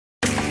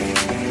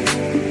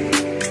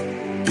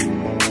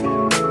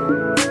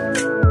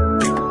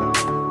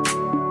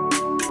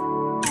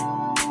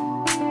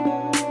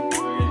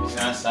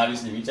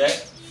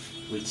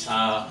with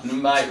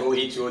number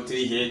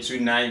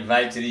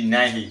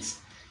 0803829538.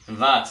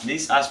 That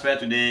this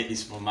aspect today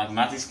is for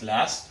mathematics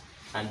class,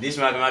 and this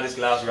mathematics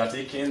class we are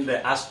taking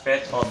the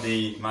aspect of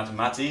the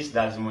mathematics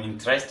that is more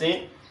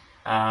interesting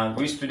and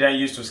which students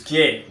used to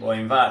scare. But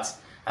in fact,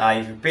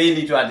 if you pay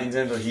little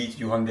attention to it,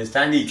 you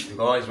understand it,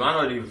 because it's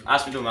one of the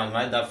aspects of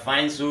mathematics that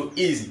finds so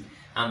easy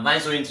and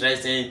finds so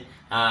interesting,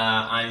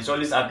 and it's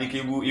always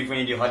applicable even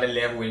in the other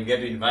level when you get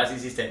to university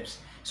systems.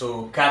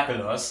 So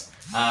calculus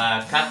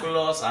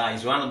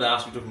is one of the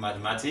aspects of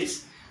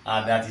mathematics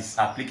that is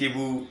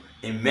applicable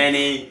in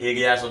many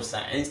areas of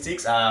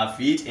statistics,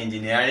 field,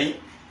 engineering,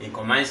 in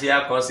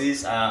commercial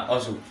courses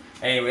also.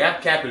 And we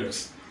have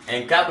calculus.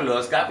 And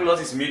calculus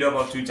is made up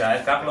of two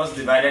types. Calculus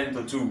divided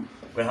into two.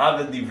 We have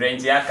the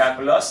differential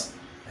calculus,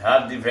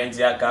 and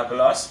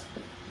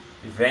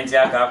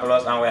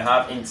we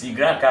have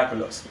integral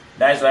calculus.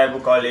 That's why we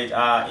call it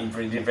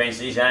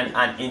differentiation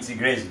and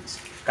integrations.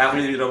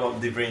 Calculus is made up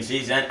of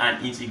differentiation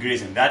and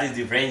integration. That is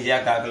differential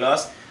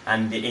calculus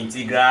and the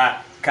integral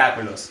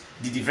calculus.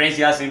 The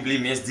differential simply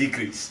means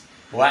decrease,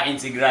 while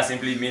integral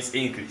simply means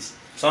increase.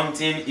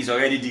 Something is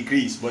already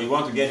decreased, but you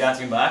want to get that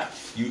thing back,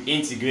 you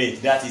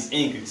integrate, that is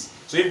increase.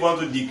 So if you want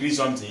to decrease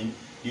something,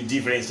 you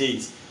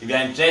differentiate. If you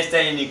are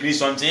interested in increase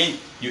something,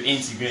 you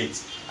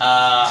integrate.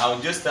 I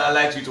would just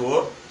like you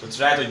to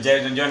try to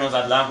join us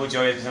at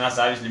Lankotheory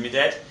Service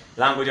Limited.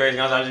 Lankotheory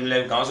Service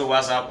Limited. You can also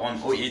WhatsApp on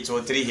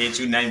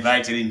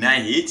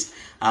 0803829538.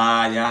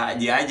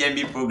 The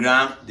IGMB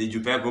program, the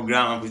JUPER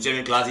program, and Post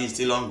UTME classes is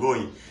still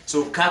ongoing.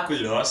 So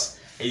calculus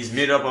is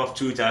made up of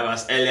two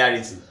types, as earlier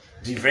written: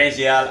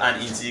 differential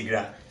and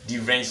integral.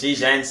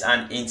 Differentiations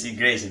and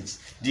integrations.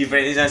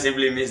 Differentiation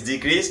simply means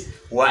decrease,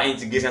 while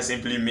integration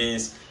simply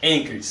means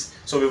increase.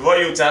 So before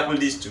you tackle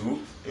these two,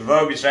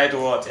 before we try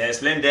to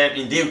explain them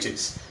in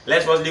details,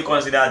 let's firstly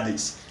consider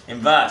this.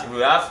 In fact,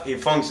 we have a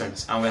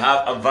functions and we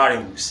have a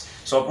variables.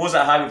 Suppose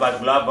I have a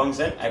particular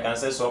function, I can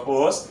say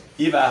suppose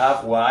if I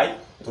have y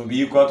to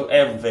be equal to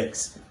f of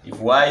x. If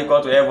y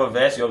equal to f of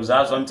x, you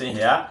observe something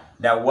here,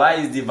 that y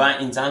is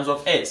defined in terms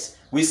of s,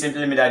 which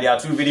simply means that there are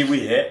two variables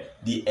here,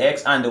 the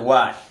x and the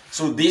y.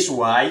 So this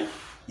y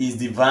is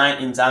defined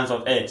in terms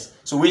of x.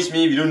 So which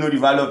means if you don't know the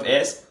value of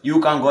s, you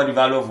can get the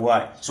value of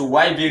y. So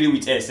y vary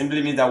with s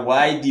simply means that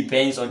y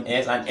depends on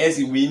s and s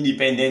is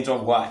independent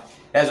of y.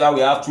 That's why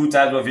we have two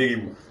types of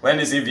variable. When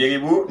they say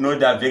variable, note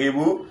that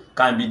variable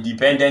can be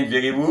dependent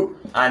variable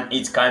and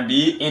it can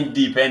be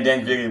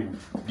independent variable.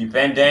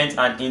 Dependent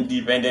and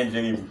independent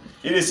variable.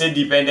 If you say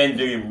dependent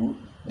variable,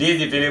 this is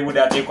the variable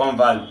that take on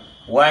value.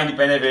 Y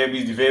independent variable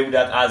is the variable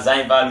that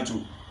assign value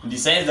to. In the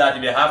sense that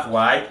if you have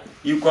y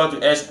equal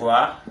to s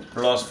squared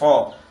plus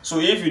 4. So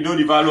if you know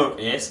the value of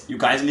s, you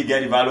can easily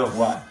get the value of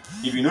y.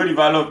 If you know the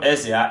value of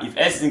s here, if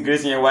s is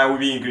increasing and y will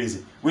be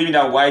increasing, we mean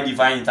that y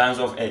defined in terms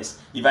of s.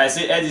 If I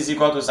say s is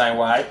equal to sin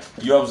y,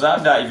 you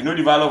observe that if you know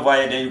the value of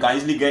y, then you can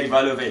easily get the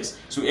value of s.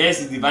 So s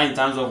is defined in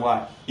terms of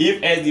y.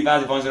 If s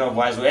defines the function of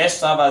y, so s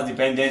serves as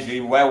dependent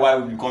variable, while y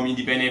will become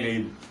independent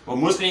variable. But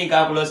mostly in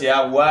calculus here,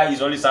 y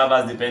is only served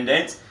as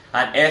dependent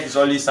and s is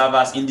only served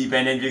as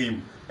independent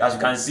variable. As you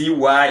can see,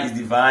 y is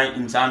defined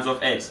in terms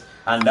of s,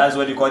 and that's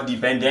what they call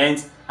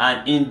dependent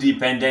and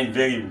independent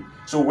variable.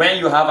 So when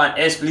you have an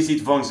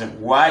explicit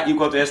function, y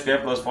equal to s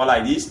squared plus 4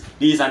 like this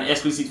is an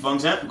explicit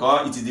function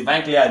because it is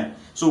defined clearly.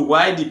 So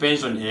y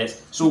depends on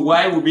s, so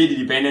y will be the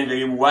dependent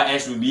variable, while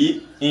s will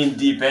be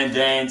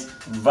independent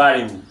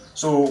variable.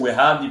 So we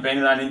have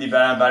dependent and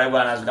independent variable,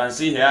 and as you can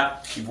see here,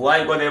 if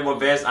y equal to f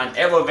of s and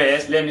f of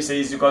s, let me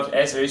say, is equal to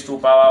s raised to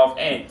power of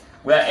n,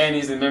 where n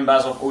is the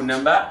members of whole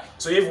number.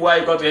 So if y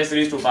equal to s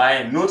raised to power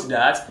n, note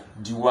that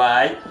dy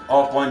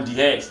upon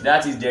dx,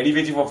 that is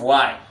derivative of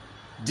y,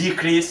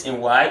 decrease in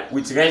y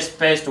with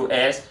respect to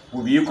s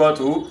will be equal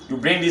to, you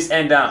bring this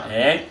n down,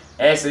 n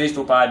s raised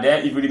to power,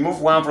 then if you remove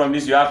 1 from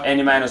this, you have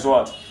n minus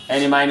what?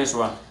 N minus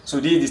 1. So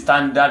this is the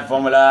standard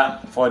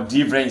formula for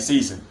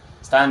differentiation.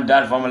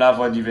 Standard formula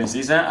for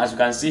differentiation. As you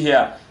can see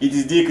here, it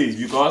is decreased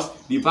because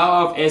the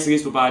power of s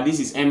raised to power, this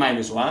is n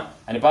minus 1,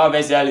 and the power of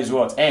s here is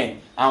what? N.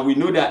 And we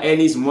know that n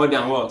is more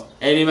than what?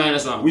 N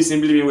minus 1, which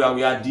simply means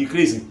we are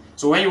decreasing.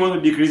 So when you want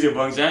to decrease the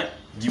function,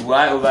 dy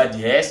over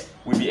ds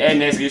will be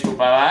ns raised to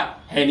power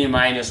n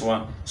minus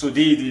 1. So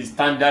this is the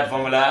standard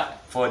formula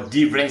for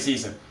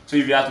differentiation. So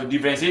if you have to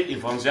differentiate a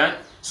function,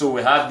 so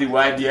we have dy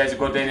ds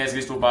equal to ns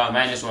raised to power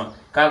minus 1.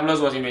 Calculus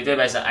was invented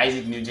by Sir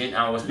Isaac Newton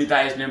and was later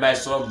explained by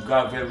Sir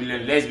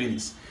Gabriel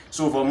Leibniz.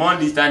 So for more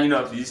understanding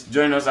of this,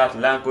 join us at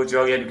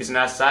Lankotheory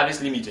Educational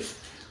Service Limited,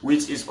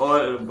 which is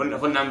all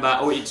phone number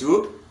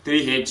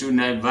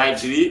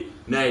 082-382953.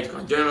 Now you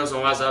can join us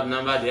on WhatsApp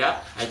number there.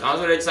 I can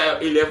also register your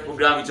A-Level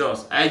program with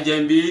us.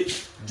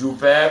 IGMB,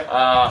 JUPER,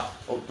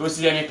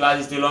 Post UTME class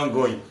is still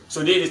ongoing.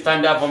 So this is the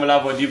standard formula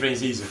for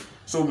differentiation.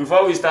 So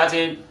before we start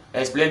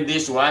explain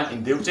this one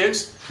in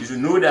details, you should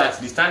know that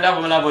the standard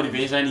formula for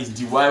differentiation is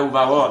dy over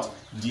what?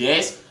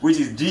 ds, which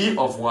is d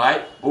of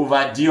y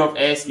over d of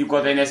s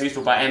equal to ns raised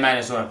to power n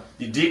minus 1.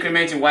 The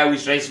decrement in y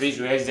which raised to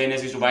s is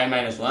ns raised to power n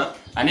minus 1.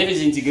 And if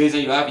it's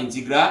integration, you have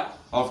integral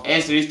of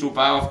s raised to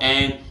power of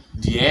n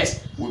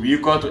ds will be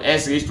equal to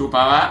s raised to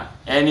power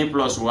n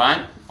plus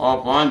 1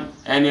 upon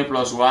n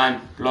plus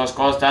 1 plus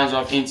constants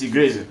of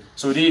integration.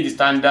 So this is the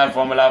standard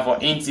formula for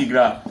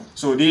integral.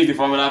 So this is the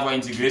formula for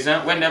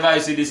integration. Whenever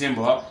you see this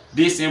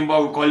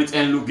symbol we call it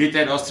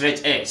elongated or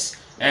stretch s.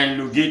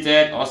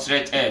 Elongated or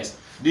stretch s.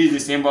 This is the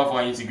symbol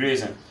for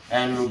integration.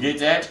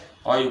 Elongated,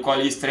 or you call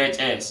it stretch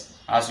s.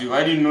 As you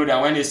already know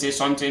that when they say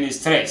something is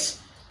stretched,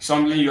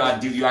 something you are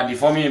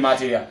deforming a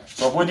material.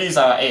 Suppose this is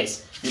our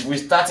s. If we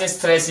start to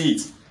stress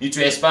it, it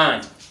will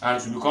expand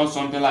and it will become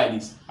something like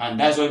this. And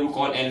that's what we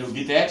call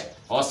elongated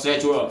or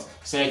stretch what?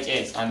 Stretch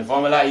s. And the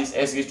formula is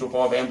s raised to the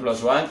power of n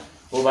plus 1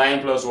 over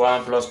n plus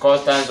 1 plus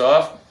constants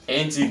of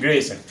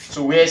integration.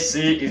 So where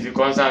c is the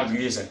constant of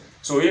integration.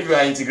 So if you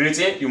are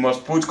integrating, you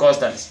must put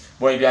constants.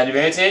 But if you are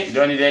deviating, you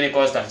don't need any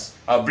constants.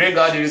 I'll break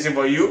out the reason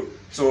for you.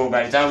 So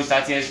by the time we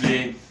start to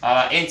explain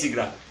our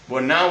integral.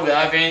 But now we're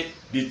having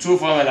the two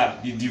formula,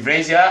 the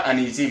differential and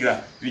the integral.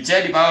 We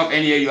check the power of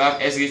n here, you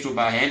have s raised to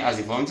power n as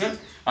a function.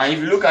 And if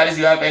you look at this,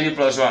 you have n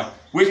plus 1.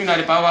 Which means that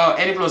the power of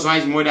n plus 1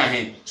 is more than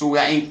n. So we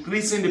are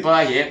increasing the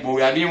power here, but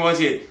we are doing what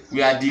here?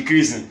 We are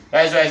decreasing.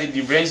 That's why I say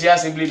differential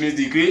simply means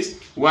decrease,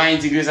 while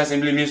integration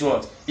simply means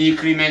what?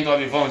 Increment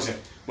of a function.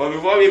 But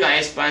before we can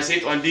expand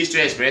on these two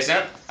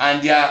expressions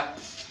and their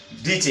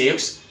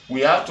details,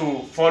 we have to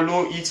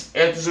follow each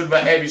episode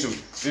by episode.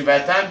 So by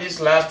the time this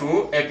last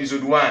to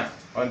episode 1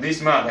 on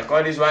this map, I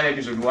call this one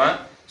episode 1.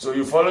 So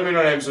you follow me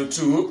on episode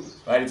 2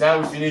 by the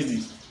time we finish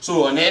this.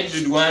 So on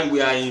episode 1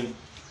 we are in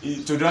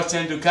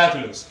introduction to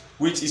calculus,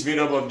 which is made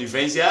up of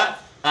differential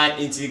and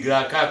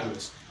integral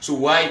calculus. So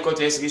y equal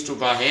to s raised to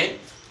power n,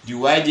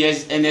 dy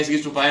ds ns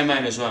raised to power n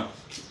minus 1.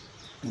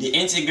 The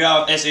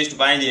integral of s raised to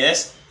power n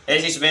ds,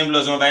 s raised to power n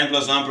plus 1 by n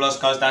plus 1 plus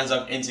constants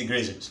of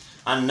integrations.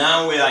 And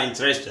now we are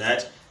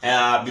interested,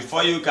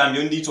 before you can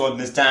need to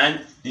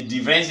understand the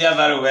differential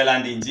very well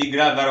and the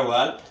integral very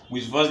well,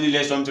 we firstly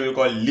learn something we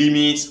call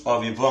limits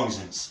of a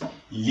functions.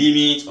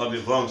 Limits of a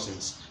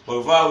functions. But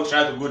before I will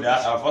try to go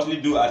that, I'll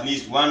firstly do at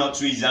least 1 or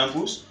 2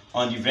 examples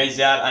on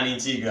differential and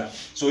integral.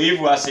 So if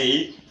we are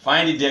saying,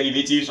 find the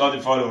derivatives of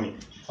the following.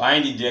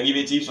 Find the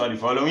derivatives of the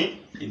following.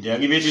 The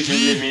derivative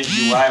simply means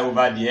dy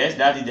over ds.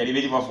 That is the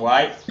derivative of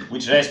y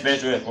with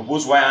respect to s.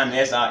 Suppose y and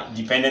s are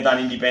dependent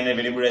and independent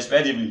variables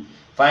respectively.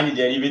 Find the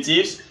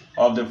derivatives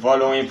of the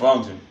following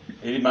function.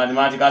 A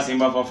mathematical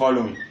symbol for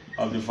following.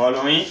 Of the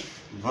following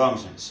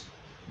functions.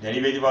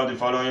 Derivative of the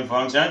following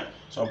function.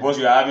 Suppose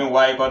you are having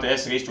y equal to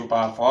s raised to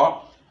power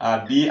 4.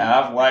 B, I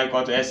have y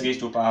equal to s raised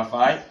to power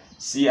 5.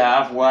 C,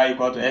 I have y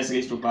equal to s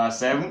raised to power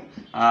 7.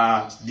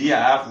 D, I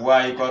have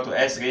y equal to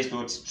s raised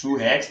to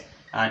 2x.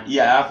 And E,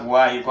 I have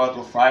y equal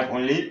to 5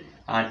 only.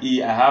 And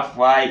E, I have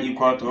y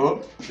equal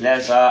to,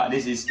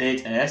 this is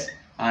 8s.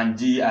 And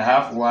D, I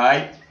have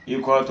y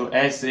equal to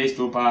s raised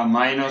to power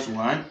minus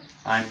 1.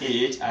 And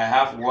H, I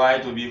have y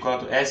to be equal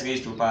to s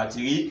raised to power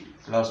 3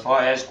 plus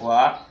 4s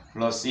squared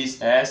plus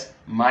 6s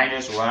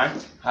minus 1.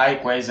 High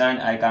question,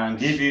 I can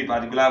give you a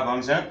particular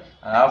function.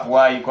 I have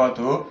y equal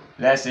to,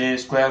 let's say,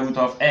 square root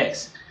of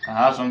x. I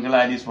have something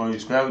like this for you,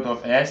 square root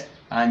of x.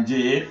 And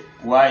J,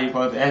 y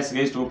equal to s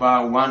raised to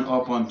power 1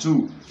 upon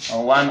 2.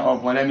 Or 1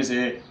 upon, let me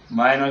say,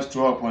 minus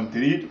 2 upon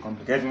 3 to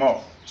complicate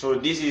more. So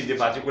this is the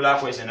particular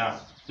question now.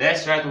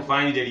 Let's try to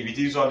find the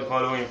derivatives of the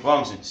following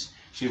functions.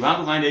 So if you want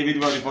to find the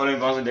derivative of the following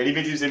function, the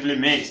derivative simply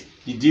makes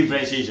the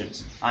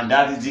differentiations. And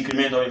that is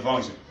decrement of a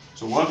function.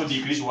 So we want to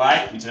decrease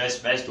y with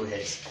respect to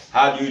s.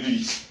 How do you do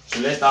this?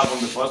 So let's start from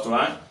the first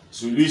one,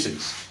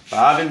 solutions.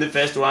 By having the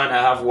first one,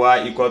 I have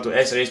y equal to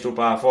s raised to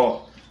power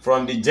 4.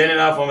 From the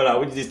general formula,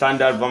 which is the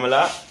standard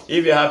formula,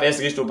 if you have s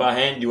raised to power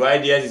n, the y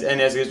ds is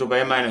ns raised to power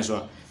n minus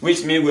 1.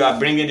 Which means we are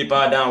bringing the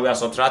power down, we are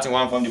subtracting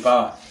 1 from the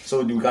power.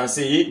 So you can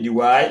see the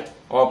y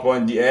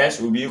upon the s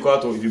will be equal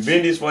to, if you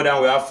bring this 4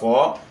 down, we have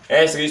 4.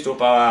 S raised to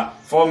power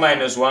 4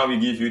 minus 1 will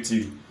give you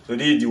 3. So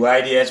this is the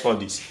y ds for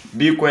this.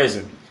 Big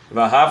question. If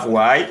I have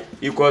y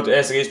equal to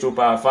s raised to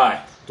power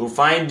 5, to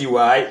find the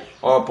y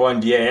upon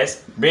the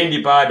s, bring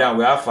the power down,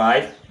 we have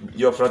 5.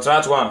 You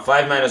subtract 1,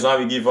 5 minus 1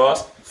 will give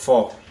us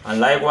 4. And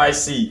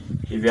likewise c,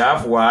 if you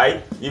have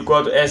y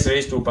equal to s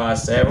raised to power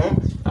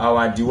 7,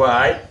 our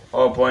dy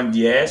upon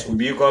the s will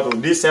be equal to,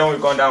 this 7 will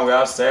come down, we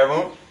have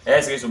 7.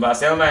 S raised to power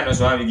 7 minus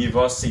 1 will give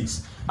us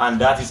 6.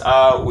 And that is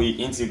how we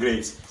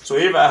integrate. So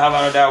if I have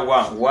another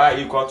one, y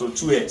equal to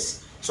 2s.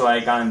 So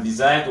I can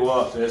decide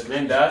to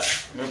explain that.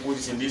 Let me put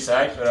this in this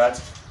side so that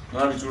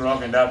not be too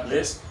rough in that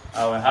place.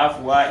 I will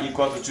have y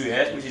equal to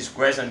 2s, which is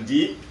question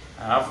D.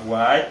 I have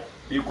y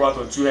equal to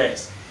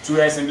 2s.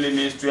 2s simply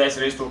means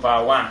 2s raised to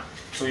power 1.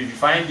 So if you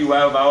find dy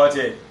over what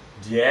here,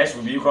 ds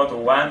will be equal to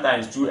 1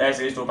 times 2s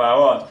raised to power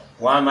what?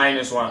 1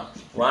 minus 1.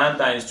 1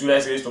 times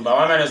 2s raised to power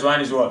 1 minus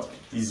 1 is what?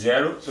 Is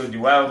 0. So dy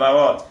over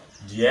what?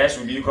 ds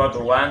will be equal to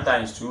 1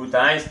 times 2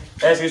 times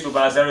s raised to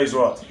power 0 is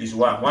what? Is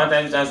 1. 1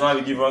 times 2 times 1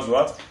 will give us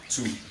what?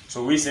 2.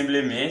 So which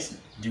simply means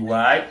dy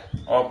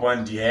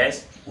upon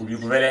ds will be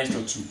equivalent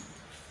to 2.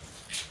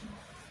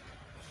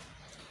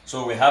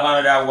 So we have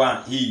another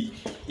one, E.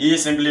 E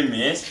simply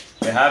means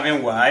we're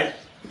having y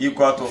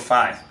equal to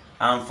 5.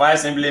 and 5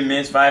 simply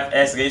means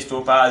 5s raised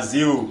to power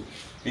 0,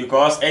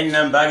 because any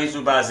number raised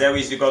to power 0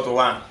 is equal to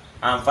 1,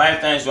 and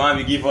 5 times 1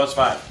 will give us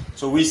 5.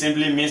 So which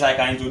simply means I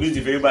can introduce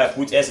the variable, I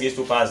put s raised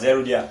to power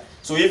 0 there.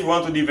 So if you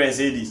want to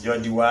differentiate this, your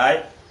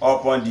dy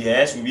upon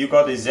ds will be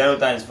equal to 0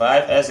 times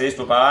 5, s raised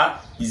to power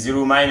is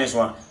 0 minus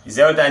 1.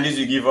 0 times this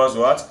will give us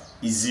what?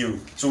 Is 0.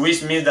 So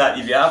which means that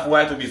if you have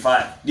y to be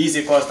 5, this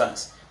is a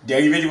constant.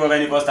 Derivative of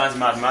any constant in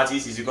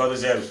mathematics is equal to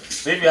 0.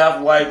 So if you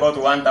have y equal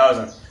to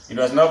 1000, it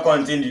does not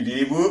contain the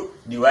variable,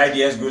 the y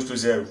ds goes to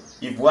 0.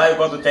 If y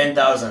equal to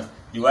 10,000,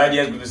 the y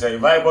ds goes to 0.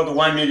 If y equal to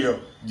 1 million,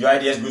 the y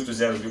ds goes to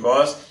 0,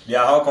 because they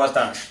are all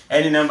constants.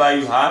 Any number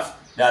you have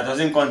that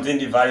doesn't contain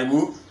the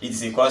variable, it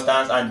is a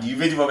constant, and the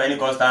derivative of any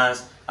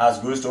constant as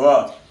goes to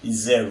what? Is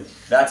 0.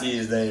 That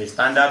is the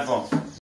standard form.